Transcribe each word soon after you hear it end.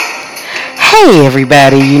Hey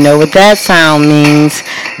everybody, you know what that sound means?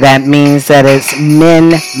 That means that it's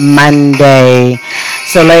Men Monday.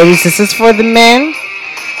 So ladies, this is for the men,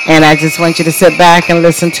 and I just want you to sit back and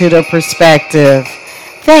listen to the perspective.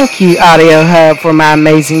 Thank you, Audio Hub, for my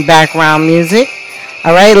amazing background music.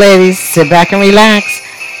 All right, ladies, sit back and relax.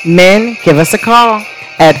 Men, give us a call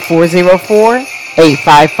at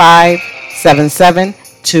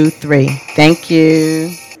 404-855-7723. Thank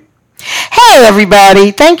you. Hey,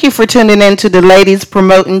 everybody. Thank you for tuning in to the Ladies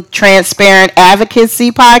Promoting Transparent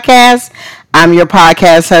Advocacy podcast. I'm your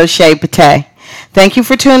podcast host, Shay Pate. Thank you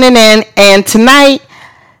for tuning in. And tonight,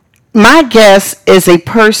 my guest is a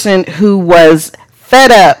person who was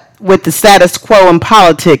fed up with the status quo in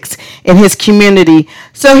politics in his community,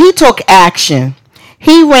 so he took action.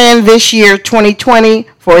 He ran this year, 2020,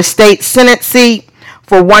 for a state Senate seat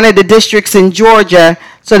for one of the districts in Georgia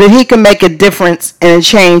so that he can make a difference and a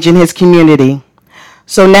change in his community.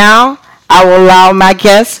 So now I will allow my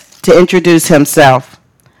guest to introduce himself.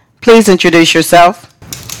 Please introduce yourself.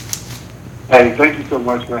 Hey, thank you so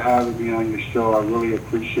much for having me on your show. I really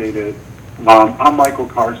appreciate it. I'm Michael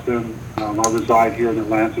Karsten. I reside here in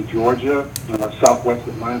Atlanta, Georgia, southwest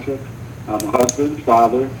Atlanta. I'm a husband,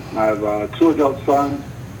 father. I have two adult sons.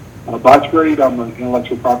 By trade, I'm an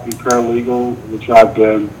intellectual property paralegal, which I've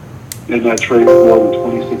been in that trade for more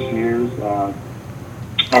than 26 years.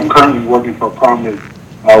 I'm currently working for a prominent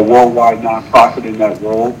worldwide nonprofit in that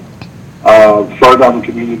role. Further, I'm a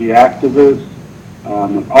community activist,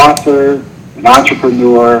 an author, an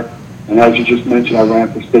entrepreneur, and as you just mentioned, I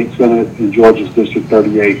ran for state senate in Georgia's District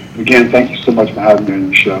 38. Again, thank you so much for having me on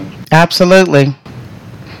the show. Absolutely.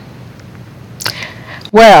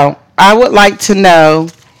 Well, I would like to know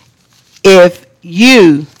if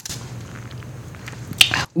you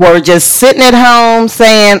were just sitting at home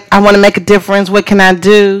saying, I want to make a difference, what can I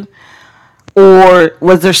do? Or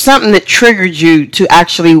was there something that triggered you to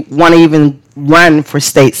actually want to even run for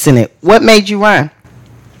state senate? What made you run?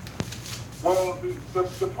 Well,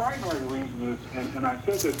 the primary reason is, and I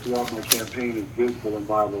said this throughout my campaign, is visible and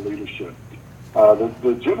viable leadership.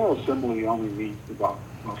 The General Assembly only meets about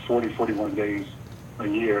 40, 41 days a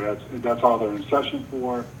year. That's all they're in session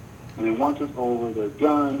for. And then once it's over, they're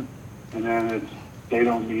done. And then they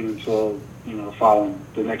don't meet until, following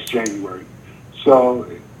the next January. So,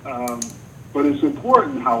 but it's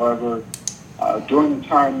important, however, during the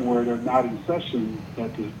time where they're not in session,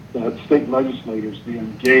 that state legislators be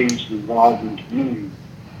engaged, involved in the community.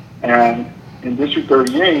 And in District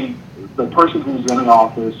 38, the person who's in an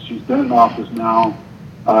office, she's been in office now,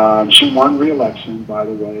 she won re-election, by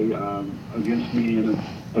the way, against me and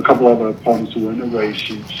a couple other opponents who were in the race.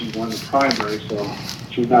 She won the primary, so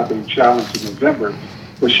she's not being challenged in November.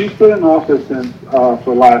 But she's been in office since for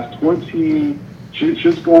the last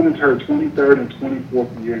she's going into her 23rd and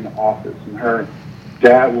 24th year in the office, and her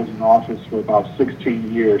dad was in office for about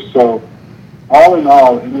 16 years. So all in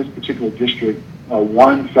all, in this particular district,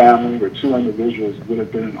 one family or two individuals would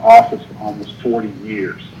have been in office for almost 40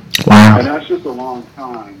 years. Wow. And that's just a long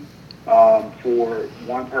time for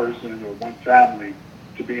one person or one family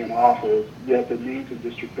to be in office, yet the needs in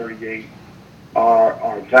District 38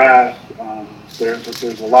 are vast.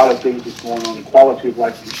 There's a lot of things that's going on, the quality of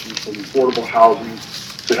life issues, from affordable housing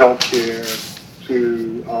to healthcare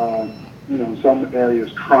to, in some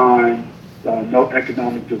areas, crime, no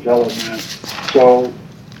economic development. So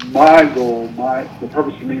my goal, the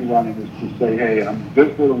purpose of me running is to say, hey, I'm a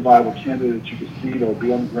visible and viable candidate. You can see they'll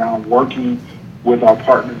be on the ground working with our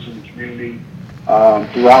partners in the community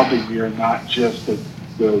throughout the year, not just the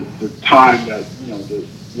time that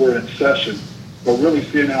we're in session, but really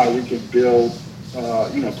seeing how we can build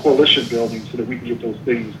coalition building so that we can get those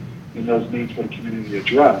things and those needs for the community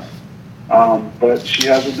addressed. But she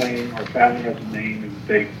has a name, her family has a name, and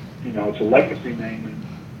it's a legacy name, and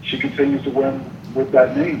she continues to win with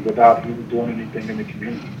that name without even doing anything in the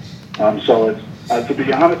community. So it's to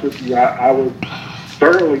be honest with you, I was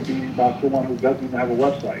thoroughly beaten by someone who doesn't even have a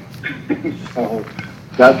website. So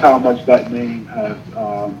that's how much that name has,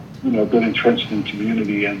 been entrenched in the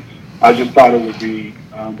community. And I just thought it would be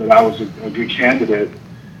that I was a good candidate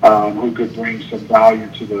who could bring some value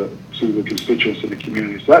to the constituents in the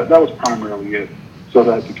community. So that was primarily it, so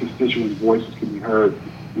that the constituents' voices can be heard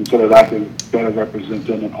and so that I can better represent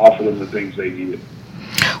them and offer them the things they needed.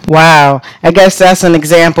 Wow. I guess that's an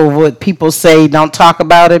example of what people say, don't talk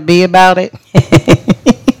about it, be about it.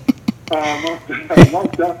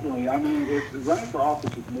 Most definitely. I mean, running for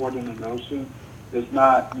office is more than a notion. It's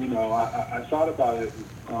not, I thought about it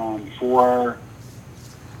for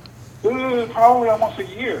probably almost a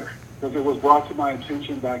year. because it was brought to my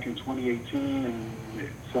attention back in 2018, and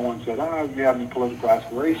someone said, do you have any political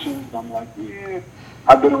aspirations? And I'm like, yeah,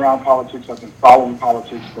 I've been around politics, I've been following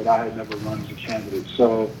politics, but I had never run as a candidate.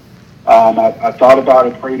 So I thought about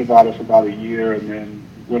it, prayed about it for about a year, and then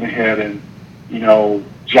went ahead and,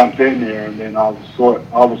 jumped in there, and then all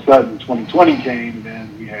of a sudden 2020 came, and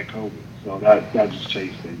then we had COVID. So that just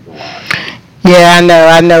changed things a lot. Yeah,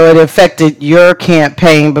 I know it affected your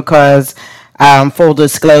campaign because, full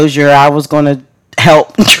disclosure, I was going to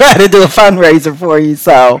help try to do a fundraiser for you.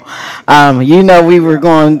 So, we were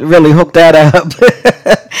going to really hook that up.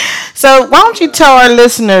 So why don't you tell our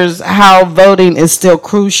listeners how voting is still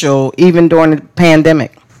crucial even during the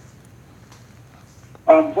pandemic?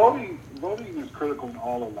 Voting is critical in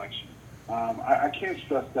all elections. I can't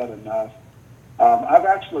stress that enough. I've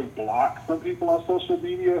actually blocked some people on social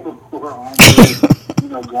media who are on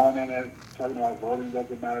there, going in and talking about voting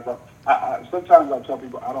doesn't matter. But sometimes I tell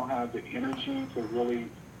people I don't have the energy to really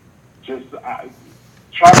just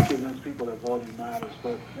try to convince people that voting matters.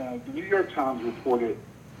 But the New York Times reported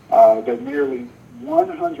that nearly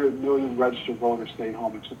 100 million registered voters stayed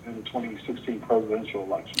home in the 2016 presidential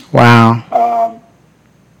election. Wow.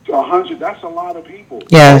 100, that's a lot of people.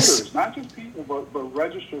 Yes. Voters, not just people, but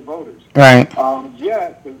registered voters. Right.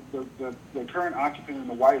 Yet, the current occupant in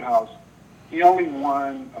the White House, he only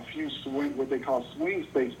won a few what they call swing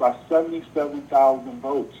states by 77,000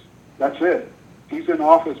 votes. That's it. He's in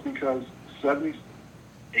office because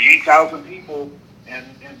 80,000 people in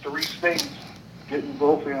 3 states didn't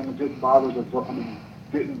vote for him and didn't bother to vote.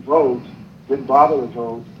 Didn't bother to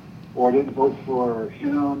vote, or didn't vote for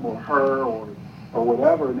him or her or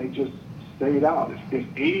whatever, and they just stayed out. If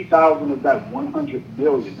 80,000 of that 100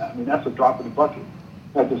 million, that's a drop in the bucket,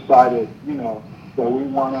 had decided, that we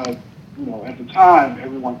want to, at the time,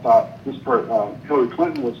 everyone thought Hillary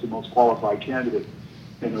Clinton was the most qualified candidate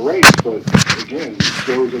in the race, but again,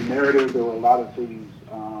 there was a narrative, there were a lot of things,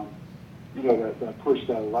 that pushed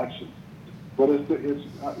that election. But it's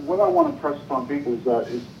what I want to press upon people is that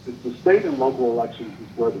it's the state and local elections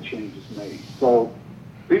is where the change is made. So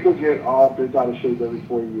people get all bent out of shape every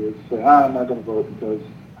 4 years and say, I'm not going to vote because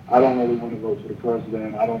I don't really want to vote for the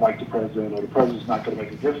president, I don't like the president, or the president's not going to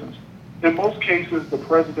make a difference. In most cases, the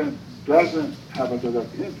president doesn't have a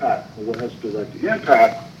direct impact. Or what has a direct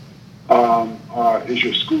impact is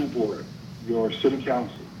your school board, your city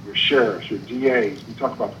council, your sheriffs, your DAs. We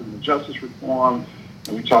talk about criminal justice reform,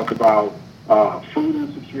 and we talk about food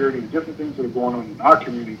insecurity, different things that are going on in our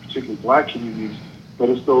community, particularly black communities. But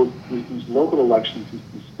it's these local elections,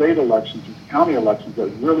 these state elections, these county elections that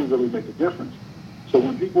really, really make a difference. So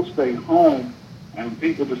when people stay home and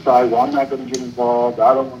people decide, well, I'm not going to get involved,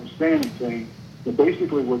 I don't want to say anything, then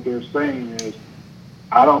basically what they're saying is,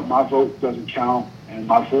 my vote doesn't count and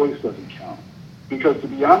my voice doesn't count. Because to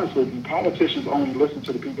be honest with you, politicians only listen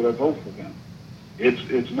to the people that vote for them.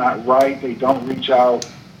 It's not right. They don't reach out.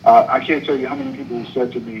 I can't tell you how many people have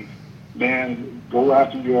said to me, man, go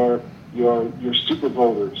after your super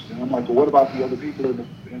voters. And I'm like, well, what about the other people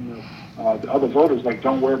in the other voters? Like,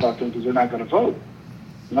 don't worry about them because they're not going to vote.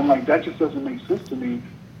 And I'm like, that just doesn't make sense to me.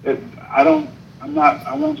 I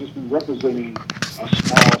won't just be representing a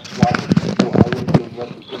small swath of people. I will be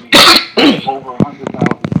representing over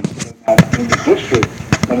 100,000 people in the district.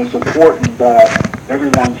 And it's important that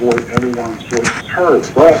everyone's voice is heard.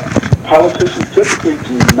 But politicians typically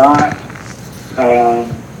do not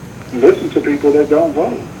listen to people that don't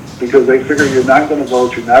vote, because they figure you're not going to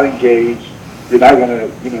vote, you're not engaged, you're not going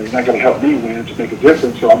to help me win to make a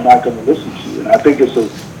difference, so I'm not going to listen to you. And I think it's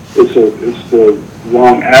the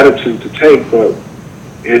wrong attitude to take, but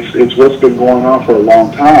it's what's been going on for a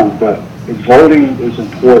long time. But voting is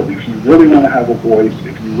important. If you really want to have a voice,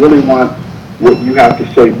 if you really want what you have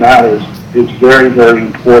to say matters, it's very, very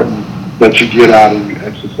important that you get out and you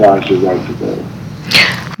exercise your right to vote.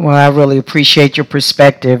 Well, I really appreciate your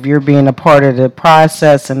perspective. You're being a part of the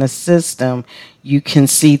process and the system. You can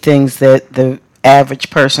see things that the average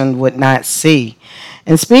person would not see.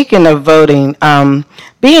 And speaking of voting,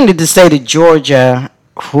 being in the state of Georgia,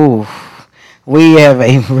 we have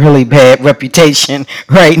a really bad reputation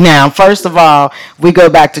right now. First of all, we go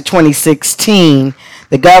back to 2016,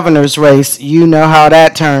 the governor's race. You know how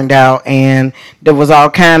that turned out, and there was all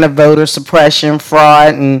kind of voter suppression,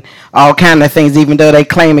 fraud, and all kind of things. Even though they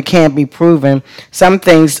claim it can't be proven, some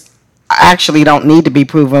things actually don't need to be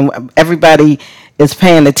proven. Everybody is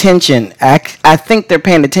paying attention. I think they're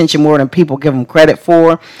paying attention more than people give them credit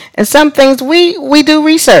for. And some things we do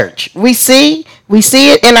research. We see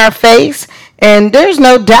it in our face. And there's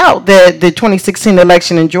no doubt that the 2016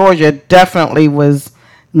 election in Georgia definitely was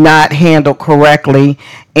not handled correctly,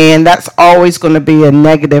 and that's always going to be a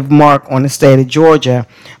negative mark on the state of Georgia.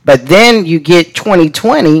 But then you get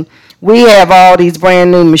 2020, we have all these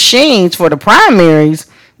brand new machines for the primaries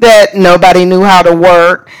that nobody knew how to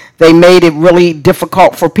work. They made it really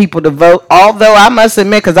difficult for people to vote. Although I must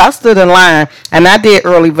admit, because I stood in line and I did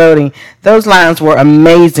early voting, those lines were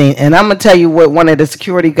amazing. And I'm gonna tell you what one of the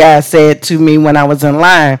security guys said to me when I was in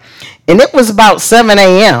line, and it was about 7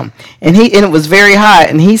 a.m. and it was very hot.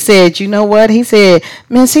 And he said, "You know what?" He said,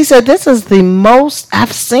 "Miss," he said, "this is the most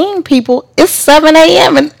I've seen people. It's 7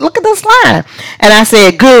 a.m. and look at this line." And I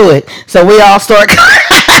said, "Good." So we all start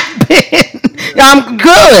clapping. I'm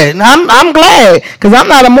good. I'm glad because I'm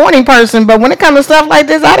not a morning person. But when it comes to stuff like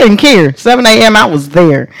this, I didn't care. 7 a.m. I was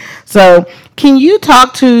there. So can you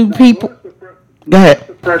talk to No, people? Go voter ahead.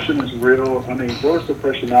 suppression is real. I mean, voter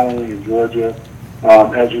suppression not only in Georgia,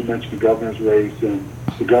 as you mentioned, the governor's race, and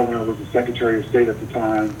the governor was the Secretary of State at the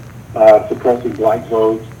time, suppressing black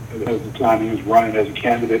votes at the time he was running as a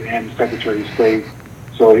candidate and the Secretary of State.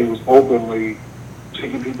 So he was openly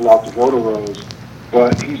taking people off the voter rolls.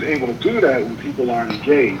 But he's able to do that when people aren't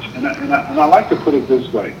engaged. And I like to put it this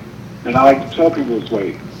way, and I like to tell people this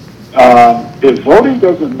way. If voting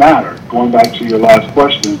doesn't matter, going back to your last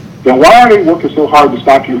question, then why are they working so hard to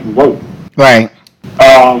stop you from voting? Right.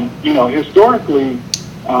 Historically,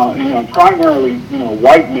 primarily,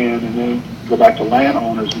 white men, and then go back to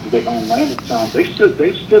landowners because they own land at the time. They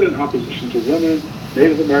stood in opposition to women,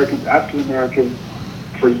 Native Americans, African Americans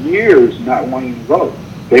for years not wanting to vote.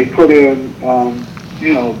 They put in,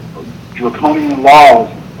 draconian laws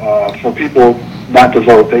for people not to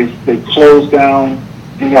vote. They closed down,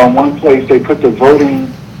 in one place they put the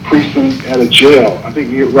voting precinct at a jail. I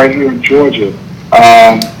think right here in Georgia,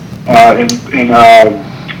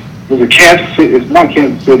 was it Kansas City? It's not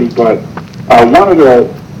Kansas City, but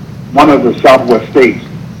one of the Southwest states.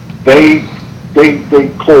 They they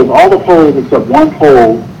closed all the polls except one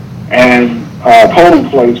poll and polling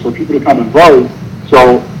place for people to come and vote.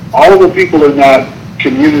 So all of the people in that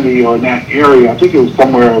community or in that area, I think it was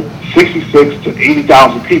somewhere 66 to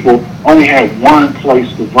 80,000 people, only had one place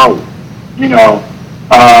to vote. You know,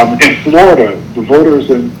 in Florida, the voters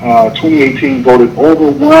in 2018 voted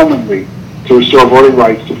overwhelmingly to restore voting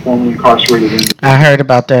rights to formerly incarcerated I individuals. heard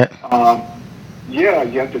about that. Um, yeah,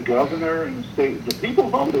 yet the governor and the state, the people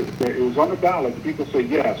voted. It was on the ballot. The people said,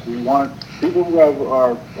 yes, we want people who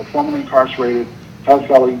are formerly incarcerated, have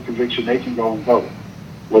felony conviction, they can go and vote.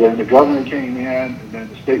 Well, then the governor came in, and then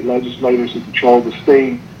the state legislators who control the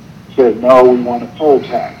state said, no, we want a poll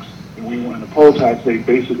tax. And we want a poll tax. They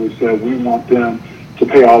basically said, we want them to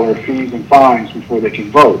pay all their fees and fines before they can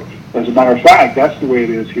vote. As a matter of fact, that's the way it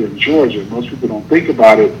is here in Georgia. Most people don't think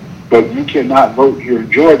about it, but you cannot vote here in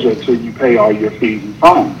Georgia until you pay all your fees and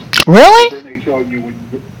fines. But Really? then they tell you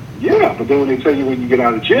yeah, but then when they tell you when you get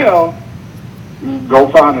out of jail, go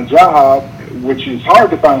find a job, which is hard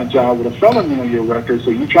to find a job with a felony on your record. So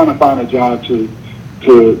you're trying to find a job to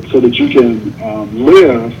so that you can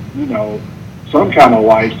live, some kind of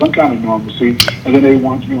life, some kind of normalcy, and then they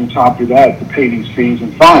want you on top of that to pay these fees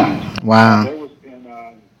and fines. Wow. There was in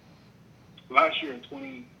last year in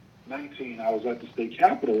 2019, I was at the state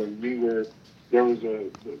capitol, and there was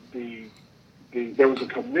there was a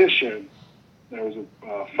commission, there was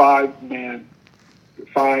a five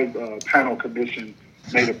panel commission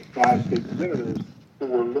made of five state senators who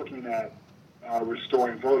were looking at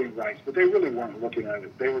restoring voting rights, but they really weren't looking at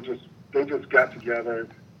it. They just got together,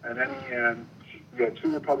 and in the end, you had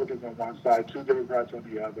two Republicans on one side, two Democrats on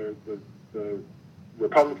the other. The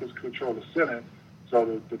Republicans control the Senate,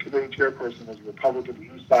 so the committee chairperson was a Republican. He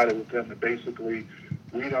sided with them that basically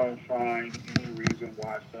we don't find any reason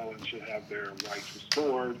why felons should have their rights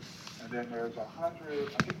restored. And then there's 100.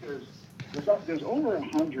 I think there's over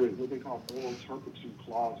 100 what they call oral turpitude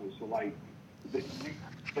clauses. So like they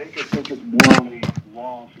could think it's morally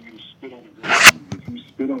wrong for you to spit on the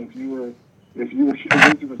ground. If you were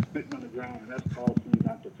convicted of spitting on the ground, and that's called for you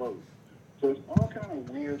not to vote. So it's all kind of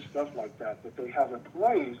weird stuff like that they have in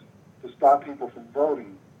place to stop people from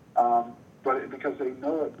voting. Because they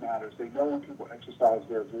know it matters, they know when people exercise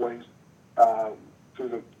their voice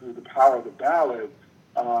through the power of the ballot,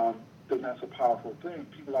 then that's a powerful thing.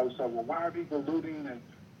 People always say, well, why are people looting and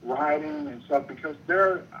rioting and stuff? Because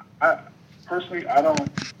personally, I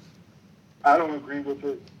don't agree with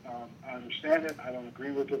it. I understand it. I don't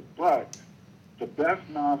agree with it. But the best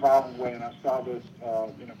nonviolent way, and I saw this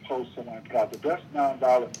in a post someone put out, the best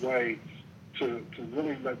nonviolent way to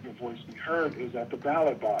really let your voice be heard is at the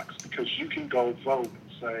ballot box, because you can go vote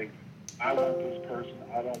and say, I want this person,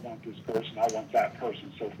 I don't want this person, I want that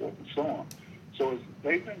person, so forth and so on. So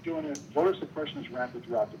they've been doing it. Voter suppression is rampant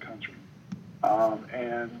throughout the country,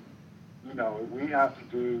 and we have to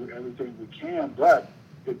do everything we can. But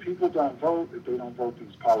if people don't vote, if they don't vote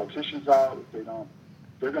these politicians out, if they don't,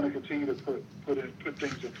 they're going to continue to put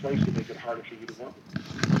things in place to make it harder for you to vote.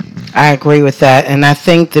 I agree with that. And I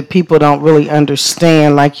think that people don't really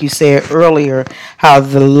understand, like you said earlier, how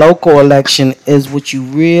the local election is what you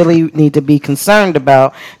really need to be concerned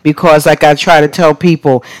about. Because, like I try to tell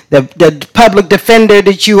people, the public defender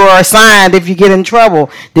that you are assigned if you get in trouble,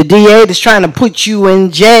 the DA that's trying to put you in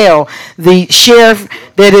jail, the sheriff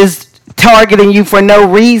that is targeting you for no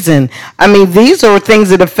reason. I mean, these are things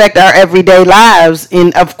that affect our everyday lives.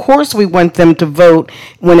 And of course, we want them to vote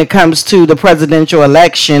when it comes to the presidential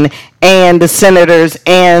election and the senators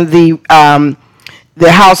and the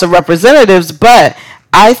House of Representatives. But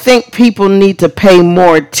I think people need to pay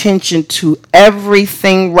more attention to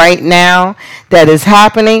everything right now that is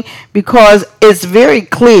happening, because it's very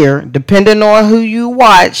clear, depending on who you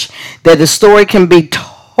watch, that the story can be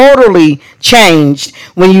totally changed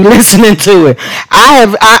when you listening to it.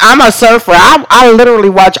 I'm a surfer. I literally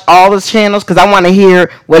watch all the channels because I want to hear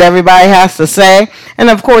what everybody has to say, and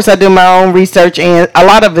of course I do my own research, and a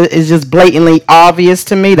lot of it is just blatantly obvious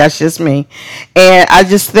to me. That's just me, and I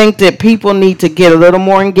just think that people need to get a little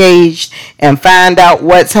more engaged and find out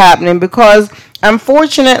what's happening, because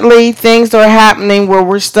unfortunately, things are happening where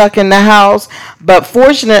we're stuck in the house. But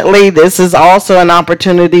fortunately, this is also an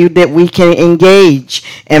opportunity that we can engage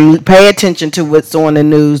and pay attention to what's on the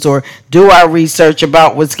news or do our research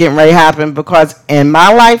about what's getting ready to happen. Because in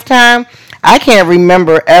my lifetime, I can't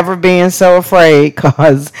remember ever being so afraid,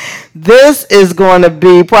 because this is going to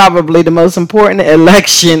be probably the most important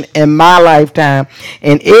election in my lifetime.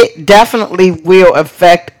 And it definitely will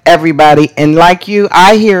affect everybody. And like you,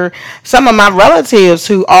 I hear some of my relatives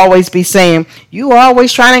who always be saying, you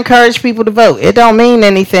always trying to encourage people to vote. It don't mean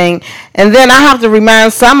anything. And then I have to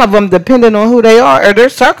remind some of them, depending on who they are or their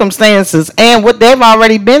circumstances and what they've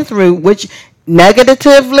already been through, which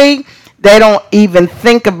negatively, they don't even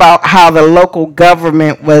think about how the local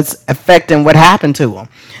government was affecting what happened to them.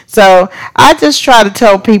 So I just try to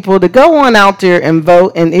tell people to go on out there and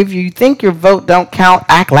vote. And if you think your vote don't count,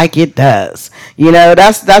 act like it does.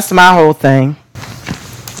 That's my whole thing.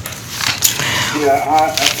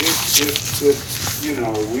 Yeah, it's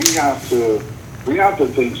we have to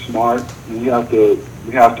think smart, and we have to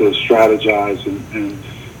strategize,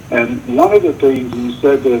 and one of the things you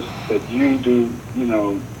said this, that you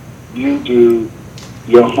do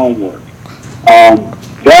your homework.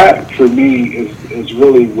 That for me is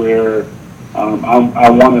really where I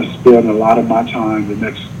want to spend a lot of my time the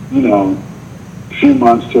next few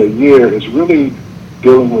months to a year, is really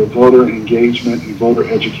dealing with voter engagement and voter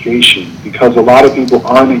education, because a lot of people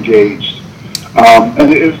aren't engaged,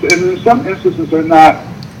 and in some instances they're not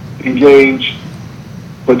engaged,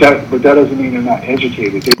 but that doesn't mean they're not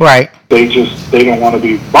educated. Right. They don't want to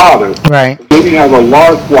be bothered. Right. But then you have a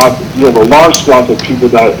large swath of people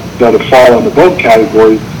that fall in the both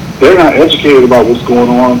categories. They're not educated about what's going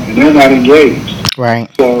on, and they're not engaged. Right.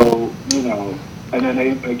 So and then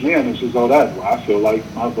it's just all that. Well, I feel like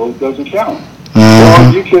my vote doesn't count. Mm-hmm.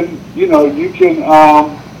 Well, you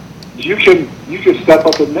can step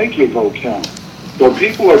up and make your vote count. So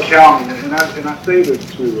people are counting, and I say this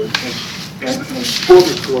too. And full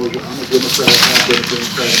disclosure, I'm a Democrat, I've been a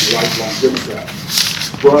Democrat, and a lifelong Democrat.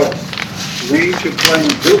 But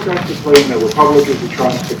Democrats complain that Republicans are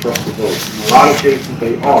trying to suppress the vote. In a lot of cases,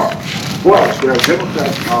 they are. But there are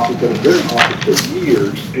Democrats in office that have been in office for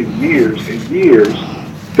years and years and years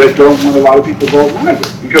that don't want a lot of people to vote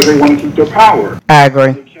either, because they want to keep their power. I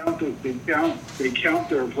agree. They count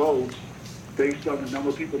their votes based on the number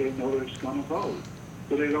of people they know that's going to vote.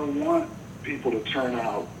 So they don't want people to turn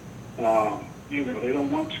out. They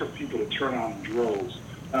don't want people to turn out in droves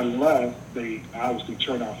unless they obviously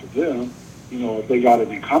turn out for them. If they got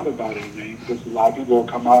an incumbent by their name, because a lot of people will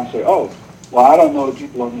come out and say, "Oh, well, I don't know the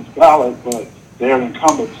people on this ballot, but they're an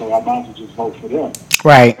incumbent, so I might as well just vote for them."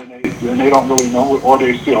 Right. And they don't really know, or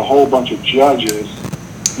they see a whole bunch of judges.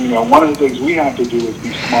 One of the things we have to do is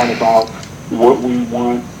be smart about what we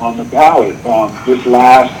want on the ballot. This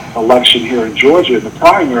last election here in Georgia, in the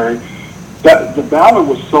primary, that the ballot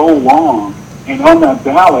was so long, and on that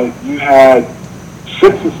ballot you had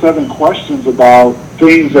 6 or 7 questions about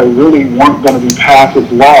things that really weren't going to be passed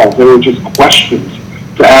as laws. They were just questions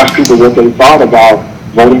to ask people what they thought about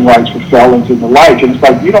voting rights for felons and the like. And it's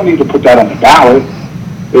like, you don't need to put that on the ballot.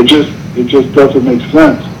 It just doesn't make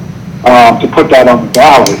sense to put that on the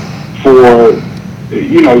ballot for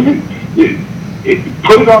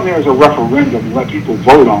put it on there as a referendum and let people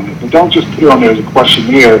vote on it, but don't just put it on there as a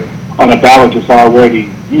questionnaire on a ballot that's already,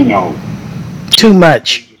 Too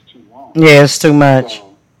much. pages too long. Yeah, it's too much.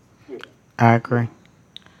 So, yeah, I yeah. agree.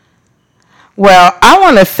 Well, I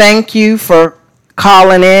want to thank you for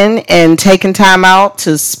calling in and taking time out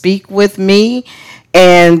to speak with me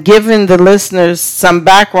and giving the listeners some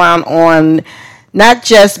background on not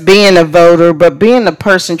just being a voter, but being a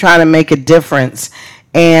person trying to make a difference.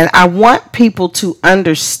 And I want people to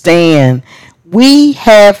understand we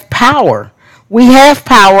have power. We have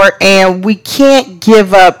power and we can't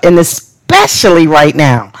give up, and especially right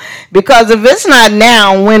now. Because if it's not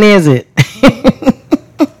now, when is it?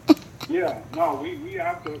 Yeah, no, we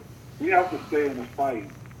have to stay in the fight,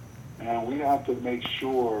 and we have to make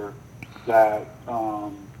sure that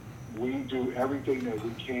we do everything that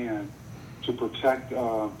we can to protect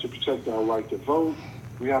our right to vote.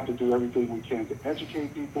 We have to do everything we can to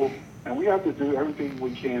educate people, and we have to do everything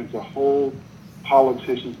we can to hold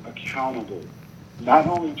politicians accountable. Not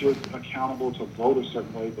only just accountable to vote a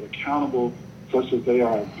certain way, but accountable such that they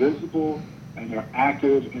are visible and they're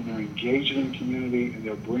active and they're engaging in the community and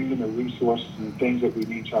they're bringing the resources and the things that we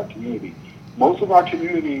need to our community. Most of our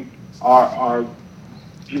community are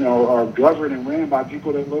governed and ran by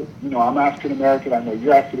people that look, I'm African American, I know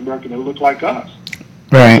you're African American, that look like us.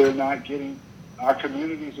 Right. They're not getting, our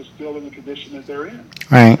communities are still in the condition that they're in.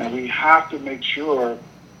 Right. And we have to make sure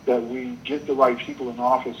that we get the right people in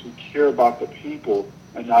office who care about the people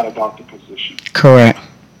and not about the position. Correct.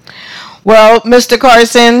 Well, Mr.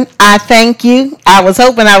 Carson, I thank you. I was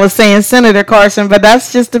hoping I was saying Senator Carson, but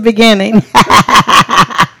that's just the beginning. You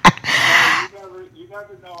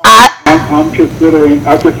never know. I, I'm considering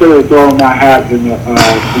throwing my hat in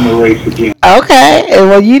the race again. okay.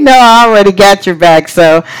 Well, I already got your back.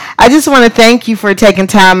 So I just want to thank you for taking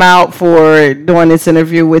time out for doing this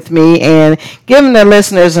interview with me and giving the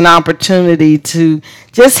listeners an opportunity to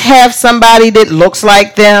just have somebody that looks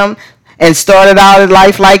like them and started out in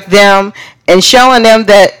life like them and showing them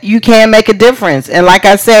that you can make a difference. And like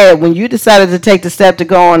I said, when you decided to take the step to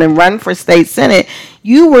go on and run for state senate,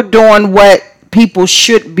 you were doing what people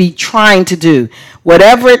should be trying to do.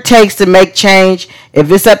 Whatever it takes to make change,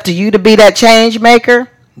 if it's up to you to be that change maker,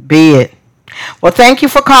 be it. Well, thank you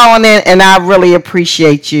for calling in, and I really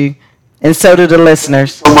appreciate you. And so do the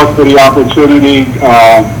listeners. So much for the opportunity.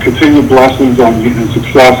 Continued blessings and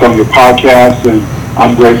success on your podcast, and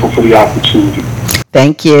I'm grateful for the opportunity.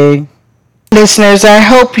 Thank you. Listeners, I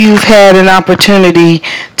hope you've had an opportunity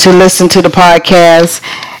to listen to the podcast.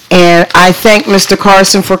 And I thank Mr.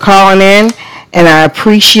 Carson for calling in. And I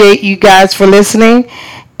appreciate you guys for listening.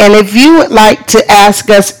 And if you would like to ask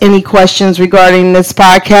us any questions regarding this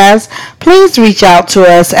podcast, please reach out to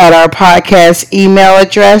us at our podcast email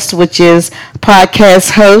address, which is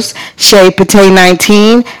podcasthost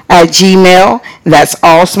shaypate19@gmail. That's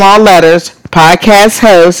all small letters.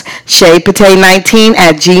 Podcasthost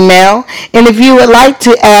shaypate19@gmail. And if you would like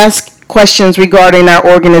to ask questions regarding our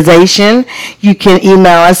organization, you can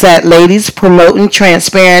email us at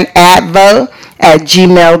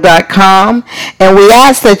ladiespromotingtransparentadvo@gmail.com. And we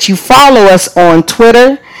ask that you follow us on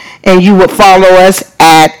Twitter, and you would follow us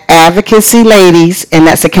at Advocacy Ladies, and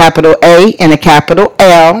that's a capital A and a capital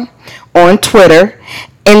L on Twitter.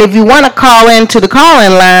 And if you want to call into the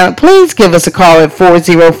call-in line, please give us a call at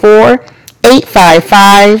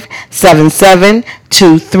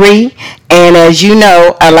 404-855-7723. And as you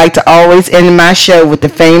know, I like to always end my show with the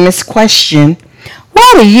famous question,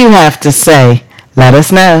 what do you have to say? Let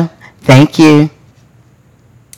us know. Thank you.